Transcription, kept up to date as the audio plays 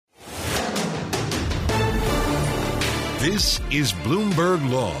This is Bloomberg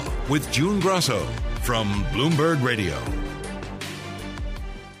Law with June Grasso from Bloomberg Radio.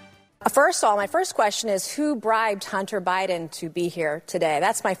 First of all, my first question is, who bribed Hunter Biden to be here today?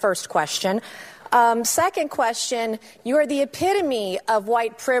 That's my first question. Second question, you are the epitome of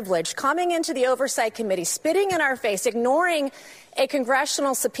white privilege, coming into the Oversight Committee, spitting in our face, ignoring a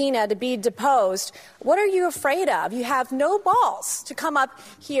congressional subpoena to be deposed. What are you afraid of? You have no balls to come up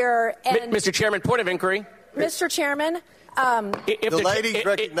here and... Mr. Chairman, point of inquiry. Mr. Chairman... If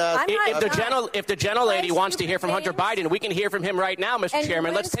the gentlelady wants to hear from Hunter Biden, we can hear from him right now, Mr.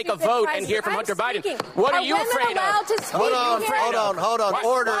 Chairman. Let's take a vote and hear from Hunter Biden. What are you afraid of? Hold on.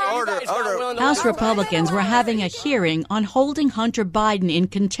 Order. House Republicans were having a hearing on holding Hunter Biden in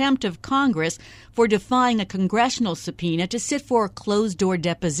contempt of Congress for defying a congressional subpoena to sit for a closed-door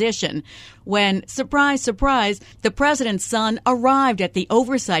deposition when, surprise, surprise, the president's son arrived at the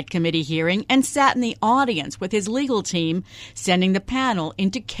Oversight Committee hearing and sat in the audience with his legal team, sending the panel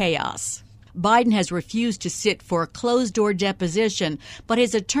into chaos. Biden has refused to sit for a closed-door deposition, but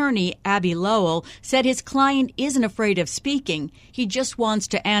his attorney, Abby Lowell, said his client isn't afraid of speaking. He just wants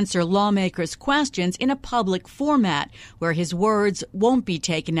to answer lawmakers' questions in a public format where his words won't be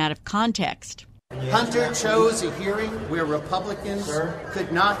taken out of context. Hunter chose a hearing where Republicans could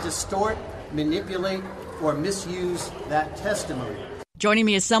not distort, manipulate, or misuse that testimony. Joining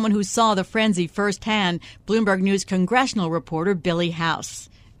me is someone who saw the frenzy firsthand, Bloomberg News congressional reporter Billy House.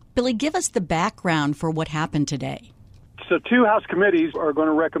 Billy, give us the background for what happened today. So 2 House committees are going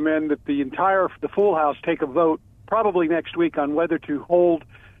to recommend that the full House take a vote probably next week on whether to hold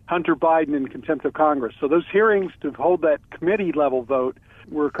Hunter Biden in contempt of Congress. So those hearings to hold that committee-level vote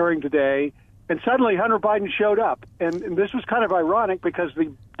were occurring today. And suddenly Hunter Biden showed up. And this was kind of ironic because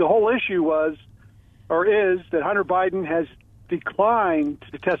the whole issue is that Hunter Biden has declined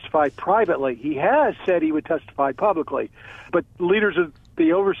to testify privately. He has said he would testify publicly. But leaders of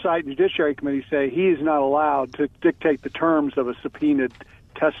the Oversight and Judiciary Committee say he is not allowed to dictate the terms of a subpoenaed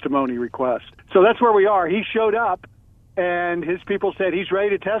testimony request. So that's where we are. He showed up, and his people said he's ready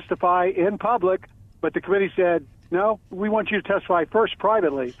to testify in public, but the committee said, no, we want you to testify first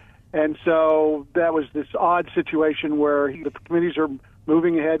privately. And so that was this odd situation where the committees are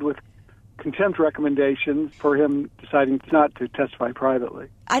moving ahead with contempt recommendations for him deciding not to testify privately.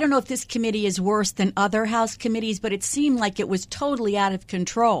 I don't know if this committee is worse than other House committees, but it seemed like it was totally out of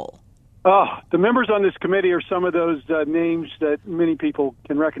control. The members on this committee are some of those names that many people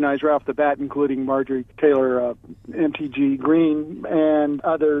can recognize right off the bat, including Marjorie Taylor, MTG Green, and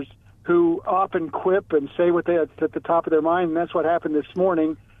others who often quip and say what they at the top of their mind, and that's what happened this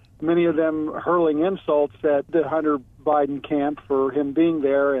morning. Many of them hurling insults at the Hunter Biden camp for him being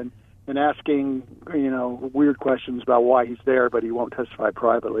there and asking, weird questions about why he's there, but he won't testify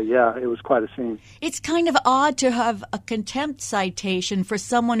privately. Yeah, it was quite a scene. It's kind of odd to have a contempt citation for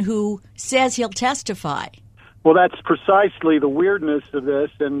someone who says he'll testify. Well, that's precisely the weirdness of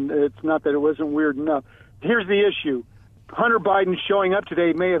this, and it's not that it wasn't weird enough. Here's the issue. Hunter Biden showing up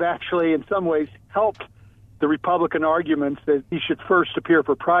today may have actually, in some ways, helped the Republican arguments that he should first appear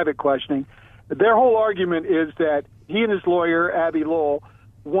for private questioning. Their whole argument is that he and his lawyer, Abby Lowell,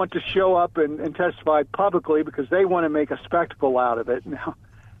 want to show up and testify publicly because they want to make a spectacle out of it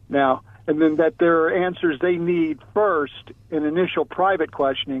now, and then that there are answers they need first in initial private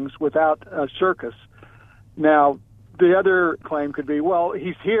questionings without a circus. Now, the other claim could be, well,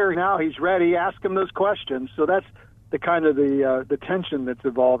 he's here now, he's ready, ask him those questions. So that's the kind of the tension that's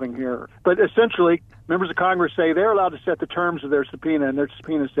evolving here. But essentially, members of Congress say they're allowed to set the terms of their subpoena, and their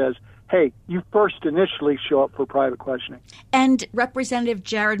subpoena says, hey, you first initially show up for private questioning. And Representative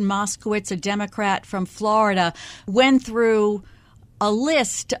Jared Moskowitz, a Democrat from Florida, went through a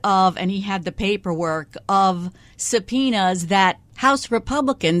list of, and he had the paperwork, of subpoenas that House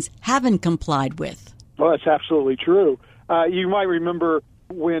Republicans haven't complied with. Well, that's absolutely true. You might remember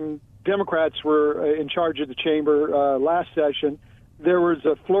when Democrats were in charge of the chamber last session, there was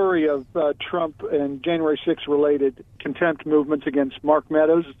a flurry of Trump and January 6th related contempt movements against Mark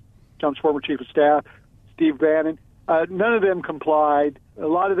Meadows, Trump's former chief of staff, Steve Bannon. None of them complied. A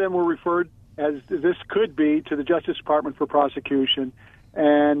lot of them were referred, as this could be, to the Justice Department for prosecution.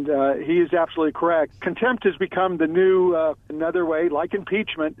 And he is absolutely correct. Contempt has become the new, another way, like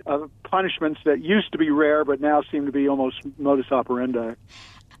impeachment, of punishments that used to be rare but now seem to be almost modus operandi.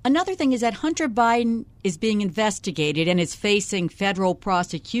 Another thing is that Hunter Biden is being investigated and is facing federal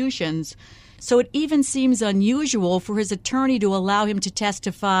prosecutions. So it even seems unusual for his attorney to allow him to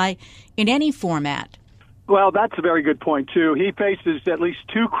testify in any format. Well, that's a very good point, too. He faces at least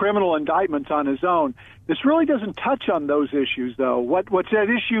 2 criminal indictments on his own. This really doesn't touch on those issues, though. What's at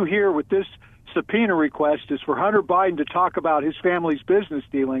issue here with this subpoena request is for Hunter Biden to talk about his family's business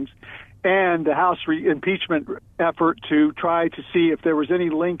dealings and the House impeachment effort to try to see if there was any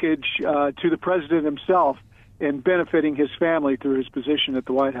linkage to the president himself in benefiting his family through his position at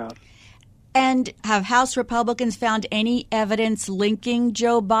the White House. And have House Republicans found any evidence linking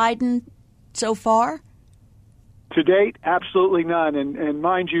Joe Biden so far? To date, absolutely none. And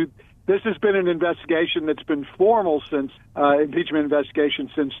mind you, this has been an investigation that's been formal since impeachment investigation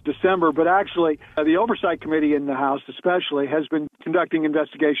since December. But actually, the Oversight Committee in the House especially has been conducting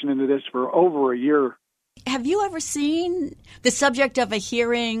investigation into this for over a year. Have you ever seen the subject of a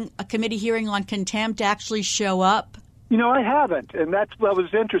committee hearing on contempt actually show up? You know, I haven't, and that's what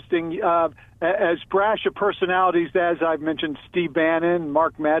was interesting. As brash of personalities as I've mentioned, Steve Bannon,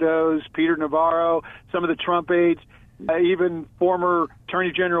 Mark Meadows, Peter Navarro, some of the Trump aides, even former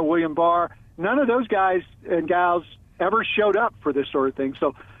Attorney General William Barr, none of those guys and gals ever showed up for this sort of thing.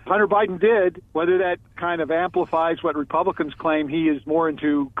 So Hunter Biden did. Whether that kind of amplifies what Republicans claim he is more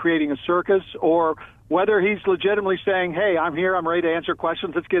into creating a circus, or whether he's legitimately saying, hey, I'm here, I'm ready to answer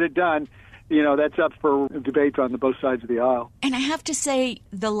questions, let's get it done. You know, that's up for debate on both sides of the aisle. And I have to say,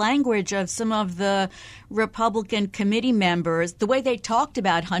 the language of some of the Republican committee members, the way they talked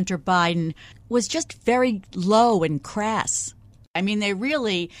about Hunter Biden was just very low and crass. I mean, they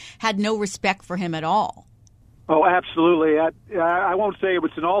really had no respect for him at all. Oh, absolutely. I won't say it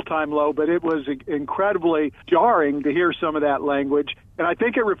was an all-time low, but it was incredibly jarring to hear some of that language. And I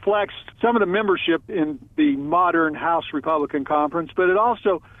think it reflects some of the membership in the modern House Republican Conference, but it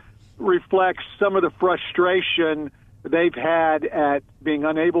also reflects some of the frustration they've had at being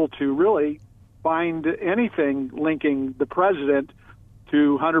unable to really find anything linking the president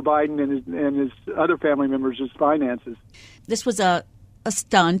to Hunter Biden and his other family members' finances. This was a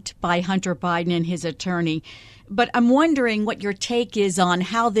stunt by Hunter Biden and his attorney. But I'm wondering what your take is on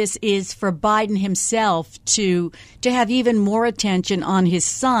how this is for Biden himself to have even more attention on his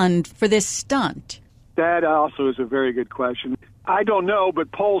son for this stunt. That also is a very good question. I don't know,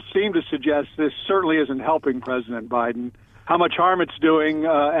 but polls seem to suggest this certainly isn't helping President Biden. How much harm it's doing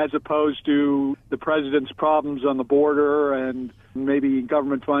as opposed to the president's problems on the border and maybe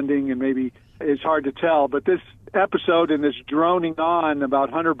government funding, and maybe it's hard to tell. But this episode and this droning on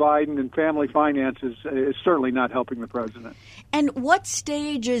about Hunter Biden and family finances is certainly not helping the president. And what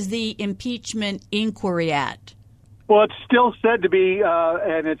stage is the impeachment inquiry at? Well, it's still said to be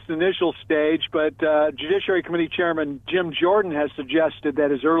in its initial stage, but Judiciary Committee Chairman Jim Jordan has suggested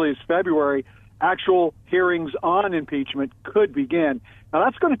that as early as February, actual hearings on impeachment could begin. Now,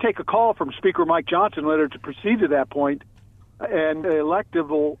 that's going to take a call from Speaker Mike Johnson whether to proceed to that point, and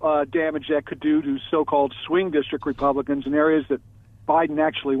electable damage that could do to so-called swing district Republicans in areas that Biden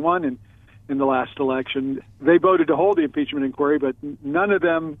actually won in the last election. They voted to hold the impeachment inquiry, but none of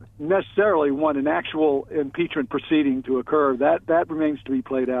them necessarily want an actual impeachment proceeding to occur. That remains to be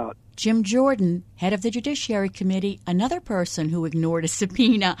played out. Jim Jordan, head of the Judiciary Committee, another person who ignored a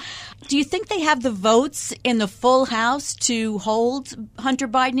subpoena. Do you think they have the votes in the full House to hold Hunter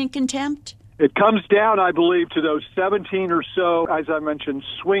Biden in contempt? It comes down, I believe, to those 17 or so, as I mentioned,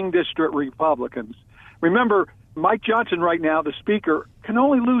 swing district Republicans. Remember, Mike Johnson right now, the Speaker, can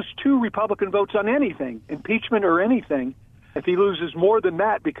only lose 2 Republican votes on anything, impeachment or anything. If he loses more than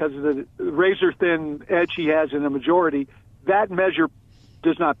that because of the razor-thin edge he has in a majority, that measure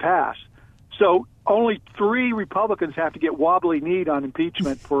does not pass. So only 3 Republicans have to get wobbly kneed on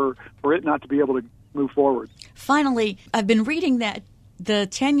impeachment for it not to be able to move forward. Finally, I've been reading that the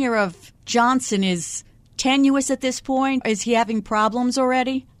tenure of Johnson is tenuous at this point. Is he having problems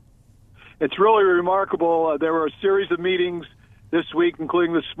already? It's really remarkable. There were a series of meetings this week,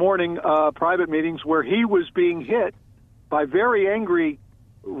 including this morning, private meetings, where he was being hit by very angry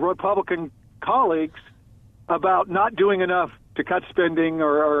Republican colleagues about not doing enough to cut spending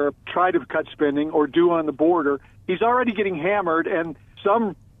or try to cut spending or do on the border. He's already getting hammered, and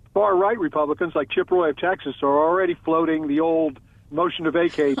some far-right Republicans, like Chip Roy of Texas, are already floating the old motion to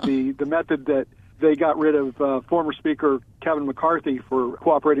vacate, the method that they got rid of former Speaker Kevin McCarthy for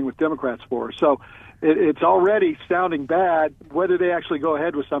cooperating with Democrats for. So it's already sounding bad. Whether they actually go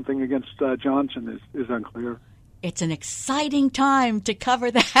ahead with something against Johnson is unclear. It's an exciting time to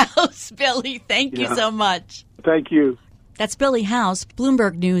cover the House, Billy. Thank you so much. Thank you. That's Billy House,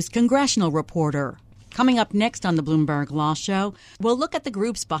 Bloomberg News Congressional Reporter. Coming up next on the Bloomberg Law Show, we'll look at the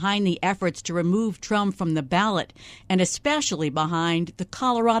groups behind the efforts to remove Trump from the ballot, and especially behind the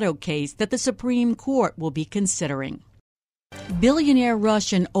Colorado case that the Supreme Court will be considering. Billionaire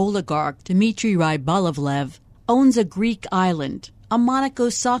Russian oligarch Dmitry Rybolovlev owns a Greek island, a Monaco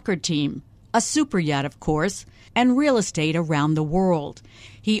soccer team, a super yacht, of course, and real estate around the world.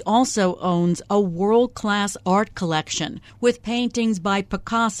 He also owns a world-class art collection with paintings by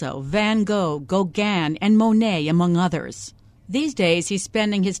Picasso, Van Gogh, Gauguin, and Monet, among others. These days, he's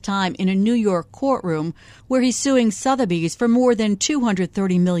spending his time in a New York courtroom where he's suing Sotheby's for more than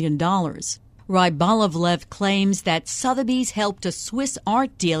 $230 million. Rybolovlev claims that Sotheby's helped a Swiss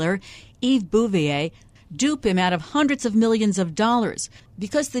art dealer, Yves Bouvier, dupe him out of hundreds of millions of dollars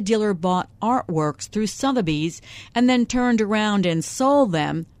because the dealer bought artworks through Sotheby's and then turned around and sold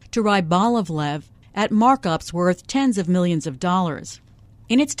them to Rybolovlev at markups worth tens of millions of dollars.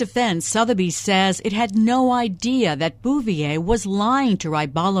 In its defense, Sotheby's says it had no idea that Bouvier was lying to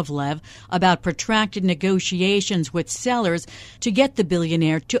Rybolovlev about protracted negotiations with sellers to get the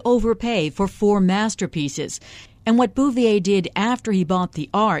billionaire to overpay for 4 masterpieces. And what Bouvier did after he bought the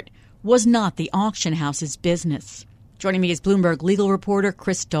art was not the auction house's business. Joining me is Bloomberg Legal Reporter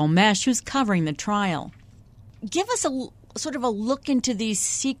Chris Dolmetsch, who's covering the trial. Give us a sort of a look into these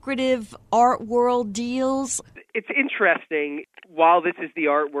secretive art world deals. It's interesting. While this is the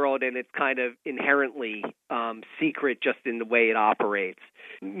art world and it's kind of inherently secret just in the way it operates,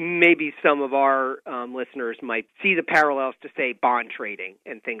 maybe some of our listeners might see the parallels to, say, bond trading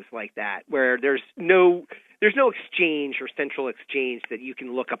and things like that, where there's no exchange or central exchange that you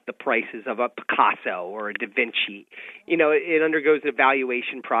can look up the prices of a Picasso or a Da Vinci. You know, it undergoes an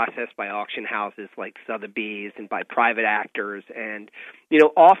evaluation process by auction houses like Sotheby's and by private actors. And, you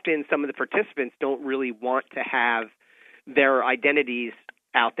know, often some of the participants don't really want to have their identities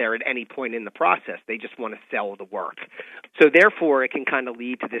out there at any point in the process. They just want to sell the work. So therefore, it can kind of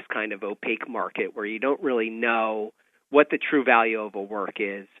lead to this kind of opaque market where you don't really know what the true value of a work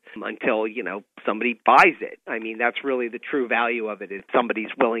is until, you know, somebody buys it. I mean, that's really the true value of it, if somebody's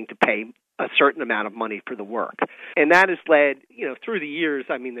willing to pay a certain amount of money for the work. And that has led, you know, through the years,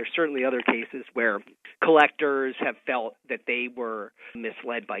 I mean, there's certainly other cases where collectors have felt that they were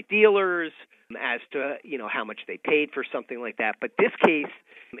misled by dealers as to, you know, how much they paid for something like that. But this case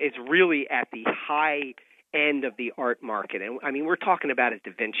is really at the high end of the art market. And I mean, we're talking about a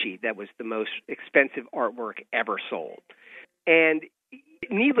Da Vinci that was the most expensive artwork ever sold. And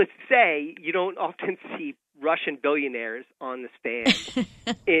needless to say, you don't often see Russian billionaires on the stand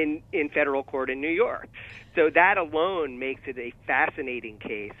in federal court in New York. So that alone makes it a fascinating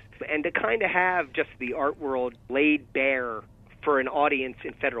case. And to kind of have just the art world laid bare for an audience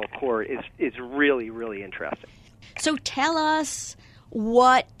in federal court is really, really interesting. So tell us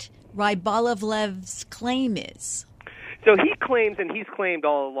what Rybolovlev's claim is. So he claims, and he's claimed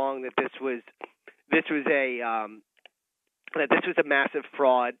all along, that this was a massive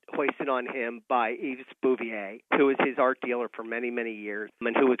fraud hoisted on him by Yves Bouvier, who was his art dealer for many, many years,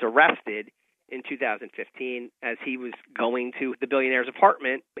 and who was arrested in 2015 as he was going to the billionaire's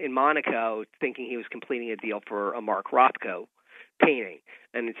apartment in Monaco, thinking he was completing a deal for a Mark Rothko painting.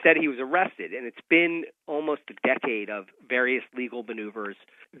 And instead he was arrested, and it's been almost a decade of various legal maneuvers.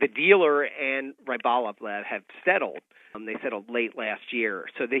 The dealer and Rybolovlev have settled. They settled late last year,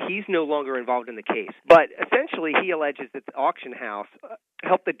 so that he's no longer involved in the case. But essentially he alleges that the auction house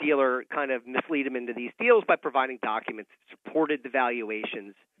helped the dealer kind of mislead him into these deals by providing documents that supported the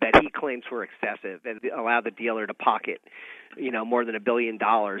valuations that he claims were excessive and allowed the dealer to pocket, you know, more than $1 billion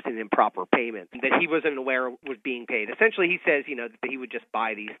in improper payments that he wasn't aware was being paid. Essentially, he says, you know, that he would just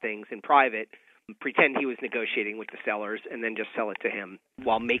buy these things in private, pretend he was negotiating with the sellers, and then just sell it to him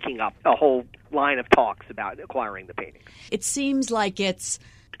while making up a whole line of talks about acquiring the painting. It seems like it's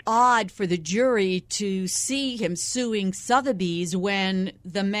odd for the jury to see him suing Sotheby's when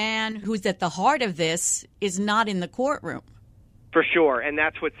the man who's at the heart of this is not in the courtroom. For sure, and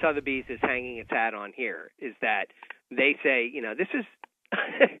that's what Sotheby's is hanging its hat on here, is that they say, you know, this is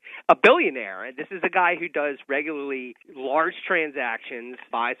a billionaire. This is a guy who does regularly large transactions,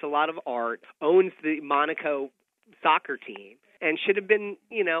 buys a lot of art, owns the Monaco soccer team, and should have been,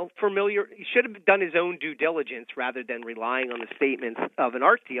 you know, familiar. He should have done his own due diligence rather than relying on the statements of an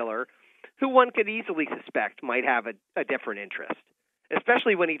art dealer who one could easily suspect might have a different interest,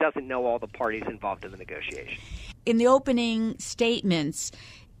 especially when he doesn't know all the parties involved in the negotiation. In the opening statements,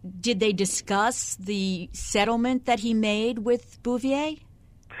 did they discuss the settlement that he made with Bouvier?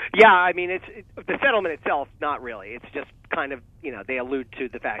 Yeah, I mean, the settlement itself, not really. It's just kind of, you know, they allude to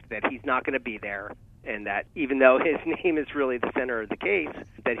the fact that he's not going to be there, and that even though his name is really the center of the case,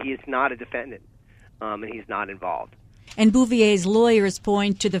 that he is not a defendant, and he's not involved. And Bouvier's lawyers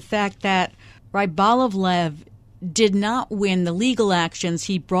point to the fact that Rybolovlev did not win the legal actions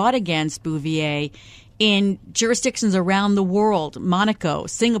he brought against Bouvier in jurisdictions around the world, Monaco,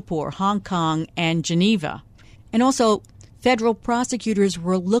 Singapore, Hong Kong, and Geneva. And also, federal prosecutors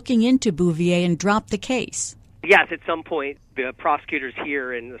were looking into Bouvier and dropped the case. Yes, at some point, the prosecutors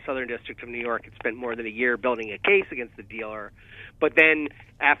here in the Southern District of New York had spent more than a year building a case against the dealer. But then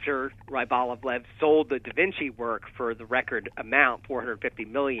after Rybolovlev sold the Da Vinci work for the record amount, $450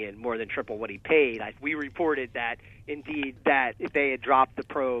 million, more than triple what he paid, we reported that, indeed, that they had dropped the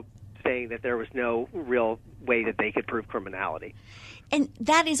probe, saying that there was no real way that they could prove criminality. And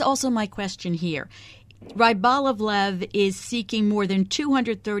that is also my question here. Rybolovlev is seeking more than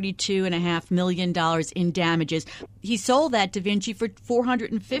 $232.5 million in damages. He sold that Da Vinci for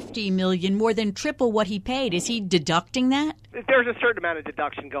 $450 million, more than triple what he paid. Is he deducting that? There's a certain amount of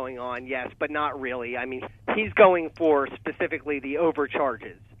deduction going on, yes, but not really. I mean, he's going for specifically the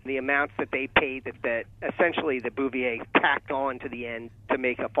overcharges, the amounts that they paid that essentially the Bouvier tacked on to the end to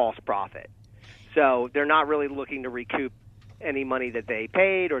make a false profit. So they're not really looking to recoup any money that they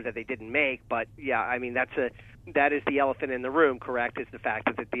paid or that they didn't make, but yeah, I mean that is the elephant in the room, correct, is the fact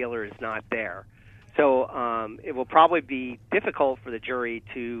that the dealer is not there. So it will probably be difficult for the jury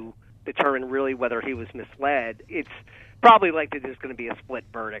to determine really whether he was misled. It's probably likely there's going to be a split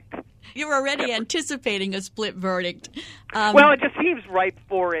verdict. You're already anticipating a split verdict. Well, it just seems ripe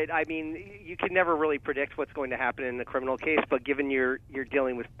for it. I mean, you can never really predict what's going to happen in the criminal case, but given you're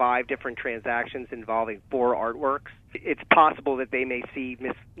dealing with 5 different transactions involving 4 artworks, it's possible that they may see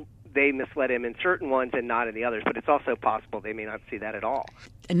they misled him in certain ones and not in the others, but it's also possible they may not see that at all.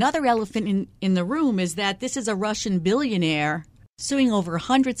 Another elephant in the room is that this is a Russian billionaire suing over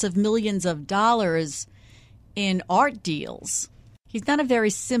hundreds of millions of dollars in art deals. He's not a very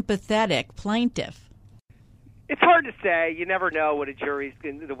sympathetic plaintiff. It's hard to say. You never know what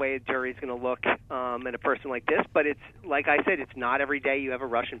the way a jury's going to look at a person like this. But it's like I said, it's not every day you have a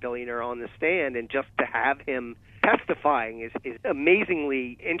Russian billionaire on the stand, and just to have him testifying is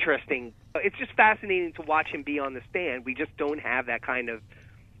amazingly interesting. It's just fascinating to watch him be on the stand. We just don't have that kind of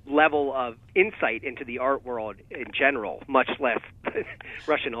level of insight into the art world in general, much less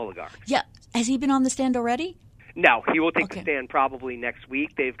Russian oligarchs. Yeah. Has he been on the stand already? No, he will take the stand probably next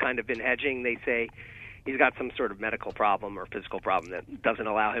week. They've kind of been hedging. They say he's got some sort of medical problem or physical problem that doesn't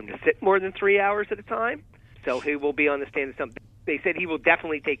allow him to sit more than 3 hours at a time. So he will be on the stand. They said he will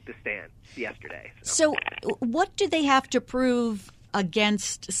definitely take the stand yesterday. So what do they have to prove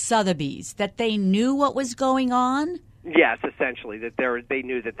against Sotheby's? That they knew what was going on? Yes, essentially, that they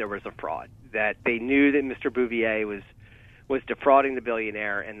knew that there was a fraud, that they knew that Mr. Bouvier was defrauding the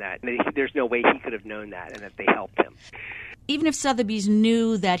billionaire, and that there's no way he could have known that, and that they helped him. Even if Sotheby's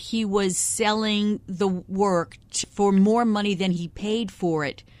knew that he was selling the work for more money than he paid for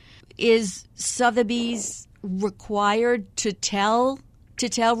it, is Sotheby's required to tell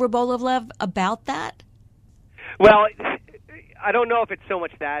Rybolovlev about that? Well, I don't know if it's so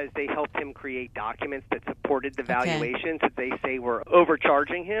much that as they helped him create documents that supported the valuations that they say were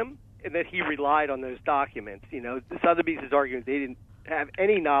overcharging him, and that he relied on those documents. You know, Sotheby's is arguing they didn't have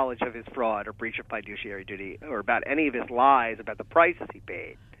any knowledge of his fraud or breach of fiduciary duty or about any of his lies about the prices he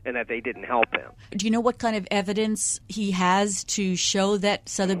paid, and that they didn't help him. Do you know what kind of evidence he has to show that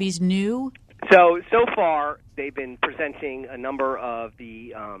Sotheby's knew? So far, they've been presenting a number of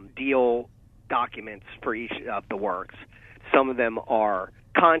the deal documents for each of the works. Some of them are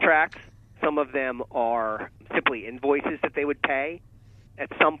contracts. Some of them are simply invoices that they would pay. At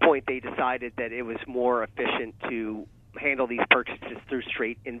some point, they decided that it was more efficient to handle these purchases through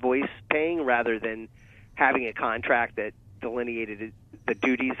straight invoice paying rather than having a contract that delineated the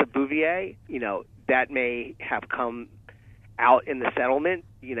duties of Bouvier. You know, that may have come out in the settlement.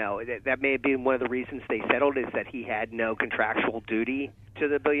 You know, that may have been one of the reasons they settled, is that he had no contractual duty to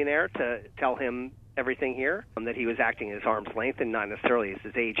the billionaire to tell him everything here, that he was acting at arm's length and not necessarily as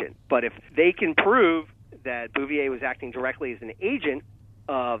his agent. But if they can prove that Bouvier was acting directly as an agent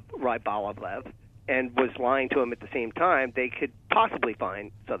of Rybolovlev and was lying to him at the same time, they could possibly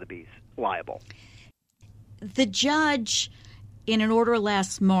find Sotheby's liable. The judge, in an order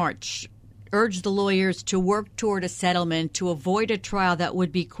last March, urged the lawyers to work toward a settlement to avoid a trial that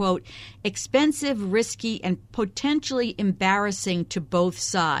would be, quote, expensive, risky, and potentially embarrassing to both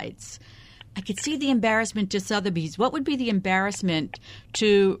sides. I could see the embarrassment to Sotheby's. What would be the embarrassment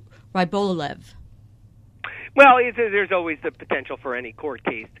to Rybolovlev? Well, there's always the potential for any court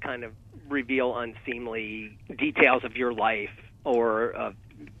case to kind of reveal unseemly details of your life or of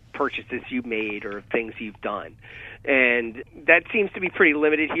purchases you made or things you've done. And that seems to be pretty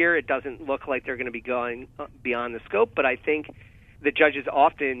limited here. It doesn't look like they're going to be going beyond the scope, but I think the judges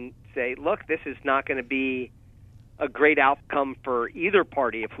often say, look, this is not going to be a great outcome for either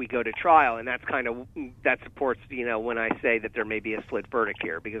party if we go to trial, and that supports, you know, when I say that there may be a split verdict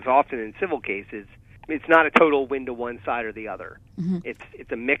here, because often in civil cases, It's not a total win to one side or the other. Mm-hmm.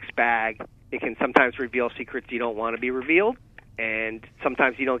 It's a mixed bag. It can sometimes reveal secrets you don't want to be revealed, and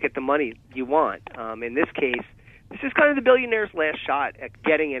sometimes you don't get the money you want. In this case, this is kind of the billionaire's last shot at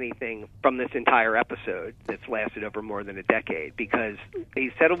getting anything from this entire episode that's lasted over more than a decade, because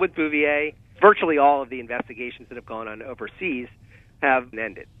he settled with Bouvier. Virtually all of the investigations that have gone on overseas have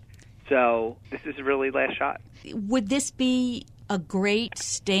ended. So this is really last shot. Would this be a great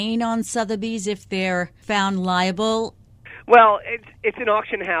stain on Sotheby's if they're found liable? Well, it's an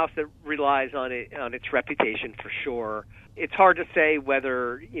auction house that relies on its reputation for sure. It's hard to say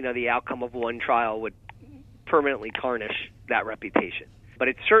whether the outcome of one trial would permanently tarnish that reputation, but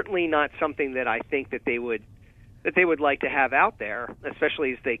it's certainly not something that I think that they would like to have out there,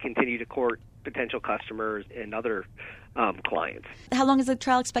 especially as they continue to court potential customers and other clients. How long is the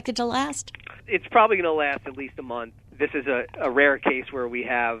trial expected to last? It's probably going to last at least a month. This is a rare case where we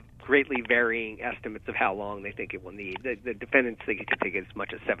have greatly varying estimates of how long they think it will need. The defendants think it could take as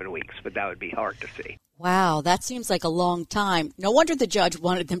much as 7 weeks, but that would be hard to see. Wow, that seems like a long time. No wonder the judge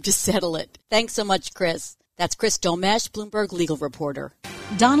wanted them to settle it. Thanks so much, Chris. That's Chris Dolmetsch, Bloomberg Legal Reporter.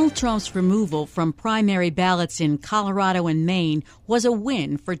 Donald Trump's removal from primary ballots in Colorado and Maine was a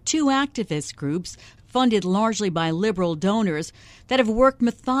win for two activist groups funded largely by liberal donors that have worked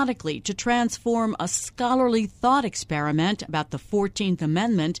methodically to transform a scholarly thought experiment about the 14th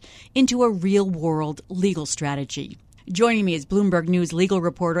Amendment into a real-world legal strategy. Joining me is Bloomberg News legal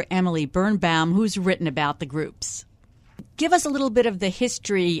reporter Emily Birnbaum, who's written about the groups. Give us a little bit of the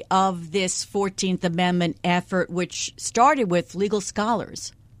history of this 14th Amendment effort, which started with legal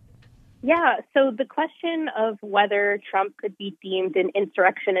scholars. Yeah, so the question of whether Trump could be deemed an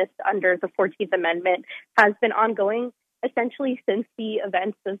insurrectionist under the 14th Amendment has been ongoing essentially since the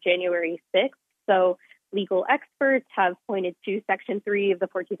events of January 6th. So legal experts have pointed to Section 3 of the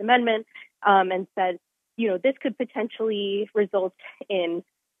 14th Amendment and said, this could potentially result in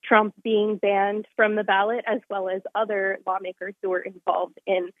Trump being banned from the ballot, as well as other lawmakers who were involved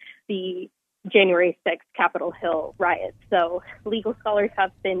in the January 6th Capitol Hill riots. So legal scholars have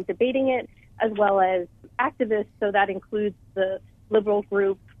been debating it, as well as activists. So that includes the liberal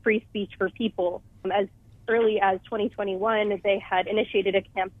group Free Speech for People. As early as 2021, they had initiated a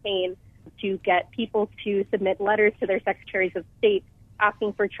campaign to get people to submit letters to their secretaries of state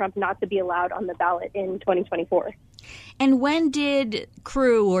asking for Trump not to be allowed on the ballot in 2024. And when did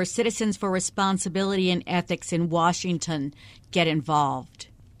CREW, or Citizens for Responsibility and Ethics in Washington, get involved?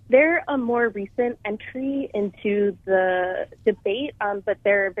 They're a more recent entry into the debate, but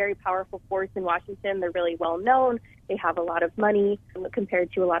they're a very powerful force in Washington. They're really well known. They have a lot of money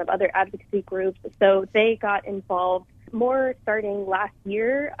compared to a lot of other advocacy groups. So they got involved more starting last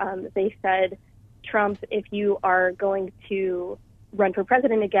year. They said, Trump, if you are going to run for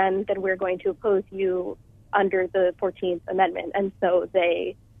president again, then we're going to oppose you under the 14th Amendment. And so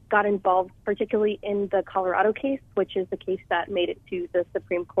they got involved, particularly in the Colorado case, which is the case that made it to the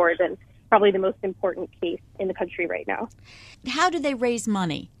Supreme Court and probably the most important case in the country right now. How do they raise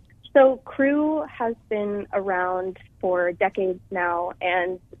money? So CREW has been around for decades now,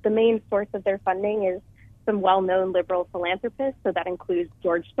 and the main source of their funding is some well-known liberal philanthropists. So that includes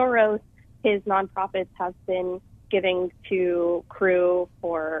George Soros. His nonprofits have been giving to CREW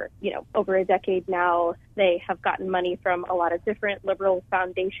for, over a decade now. They have gotten money from a lot of different liberal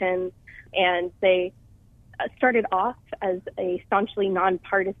foundations, and they started off as a staunchly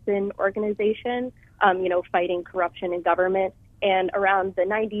nonpartisan organization, fighting corruption in government. And around the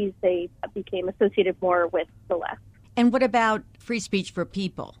 90s, they became associated more with the left. And what about Free Speech for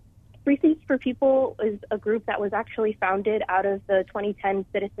People? Free Speech for People is a group that was actually founded out of the 2010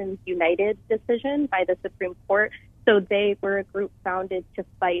 Citizens United decision by the Supreme Court. So they were a group founded to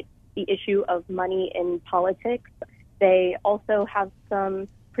fight the issue of money in politics. They also have some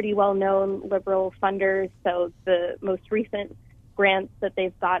pretty well-known liberal funders. So the most recent grants that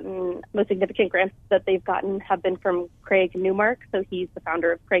they've gotten, most significant grants that they've gotten have been from Craig Newmark. So he's the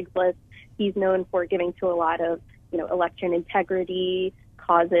founder of Craigslist. He's known for giving to a lot of, election integrity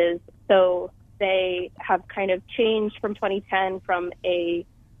causes. So they have kind of changed from 2010 from a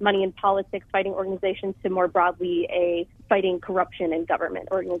money in politics fighting organization to more broadly a fighting corruption in government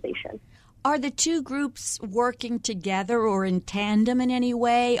organization. Are the two groups working together or in tandem in any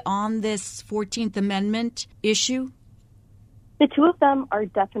way on this 14th Amendment issue? The two of them are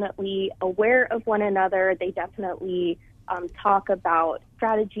definitely aware of one another. They definitely talk about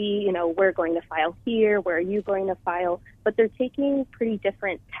strategy. We're going to file here. Where are you going to file? But they're taking pretty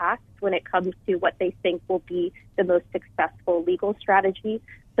different tacks when it comes to what they think will be the most successful legal strategy.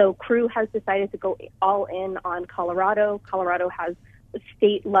 So CREW has decided to go all in on Colorado. Colorado has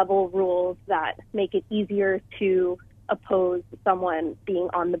state-level rules that make it easier to oppose someone being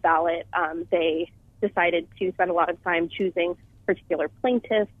on the ballot. They decided to spend a lot of time choosing particular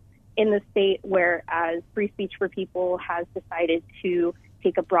plaintiffs in the state, whereas Free Speech for People has decided to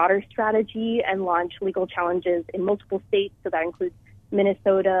take a broader strategy and launch legal challenges in multiple states. So that includes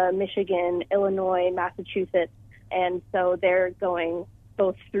Minnesota, Michigan, Illinois, Massachusetts. And so they're going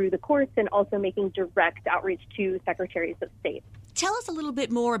both through the courts and also making direct outreach to secretaries of state. Tell us a little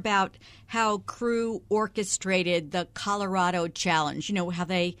bit more about how Crew orchestrated the Colorado challenge, how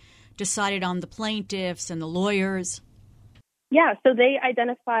they decided on the plaintiffs and the lawyers. Yeah, so they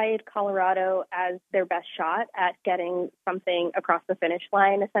identified Colorado as their best shot at getting something across the finish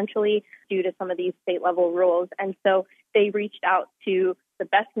line, essentially, due to some of these state-level rules. And so they reached out to the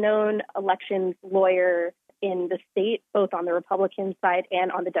best-known elections lawyer in the state, both on the Republican side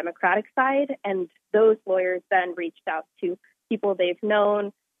and on the Democratic side. And those lawyers then reached out to people they've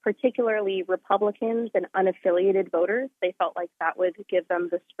known, particularly Republicans and unaffiliated voters. They felt like that would give them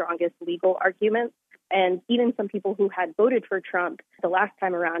the strongest legal arguments. And even some people who had voted for Trump the last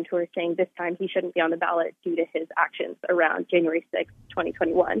time around who are saying this time he shouldn't be on the ballot due to his actions around January 6,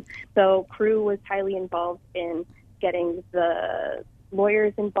 2021. So Crew was highly involved in getting the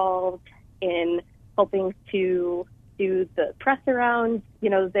lawyers involved, in helping to do the press around,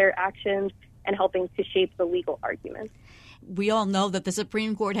 their actions, and helping to shape the legal arguments. We all know that the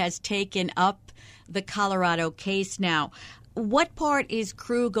Supreme Court has taken up the Colorado case now. What part is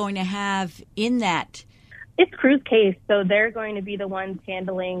Crew going to have in that? It's Crew's case, so they're going to be the ones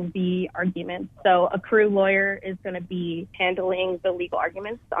handling the arguments. So a Crew lawyer is going to be handling the legal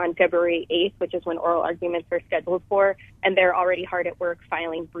arguments on February 8th, which is when oral arguments are scheduled for, and they're already hard at work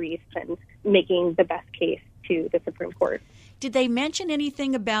filing briefs and making the best case to the Supreme Court. Did they mention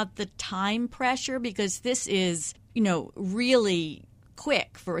anything about the time pressure? Because this is, really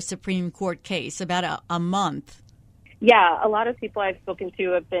quick for a Supreme Court case, about a month. Yeah, a lot of people I've spoken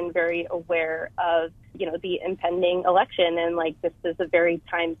to have been very aware of, the impending election, and this is a very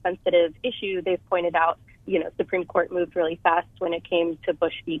time-sensitive issue. They've pointed out, Supreme Court moved really fast when it came to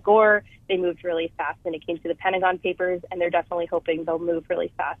Bush v. Gore. They moved really fast when it came to the Pentagon Papers, and they're definitely hoping they'll move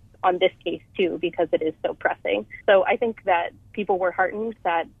really fast on this case, too, because it is so pressing. So I think that people were heartened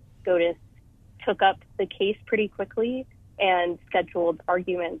that SCOTUS took up the case pretty quickly and scheduled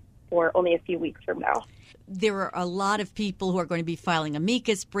arguments for only a few weeks from now. There are a lot of people who are going to be filing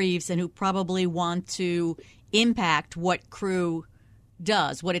amicus briefs and who probably want to impact what Crew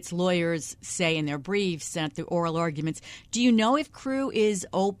does, what its lawyers say in their briefs and at the oral arguments. Do you know if Crew is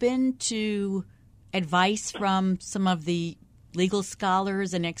open to advice from some of the legal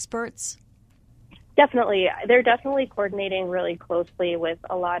scholars and experts? Definitely. They're definitely coordinating really closely with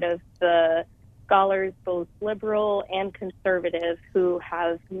a lot of the scholars, both liberal and conservative, who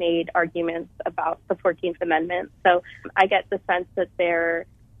have made arguments about the 14th Amendment. So I get the sense that they're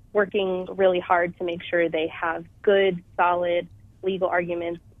working really hard to make sure they have good, solid legal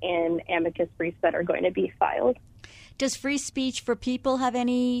arguments in amicus briefs that are going to be filed. Does Free Speech for People have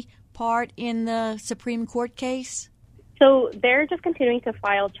any part in the Supreme Court case? So they're just continuing to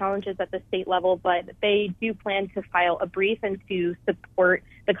file challenges at the state level, but they do plan to file a brief and to support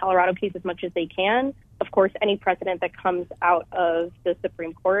the Colorado case as much as they can. Of course, any precedent that comes out of the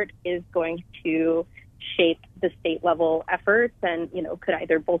Supreme Court is going to shape the state level efforts and, could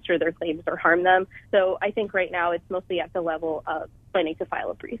either bolster their claims or harm them. So I think right now it's mostly at the level of planning to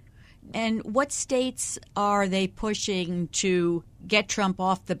file a brief. And what states are they pushing to get Trump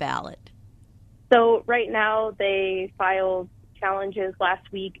off the ballot? So right now they filed challenges last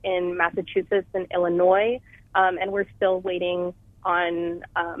week in Massachusetts and Illinois, and we're still waiting on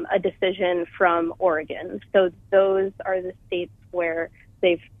a decision from Oregon. So those are the states where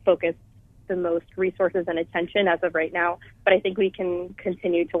they've focused the most resources and attention as of right now. But I think we can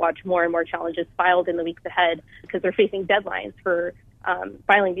continue to watch more and more challenges filed in the weeks ahead because they're facing deadlines for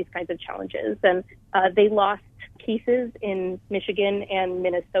filing these kinds of challenges. And they lost cases in Michigan and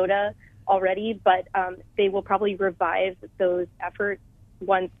Minnesota already, but they will probably revive those efforts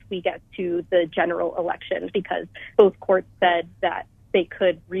once we get to the general election, because both courts said that they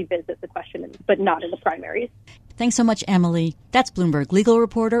could revisit the question, but not in the primaries. Thanks so much, Emily. That's Bloomberg Legal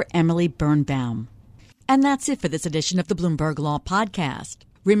Reporter Emily Birnbaum. And that's it for this edition of the Bloomberg Law Podcast.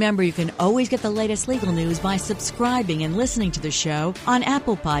 Remember, you can always get the latest legal news by subscribing and listening to the show on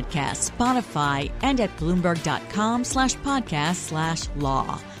Apple Podcasts, Spotify, and at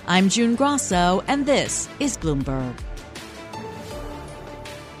Bloomberg.com/podcast/law. I'm June Grasso, and this is Bloomberg.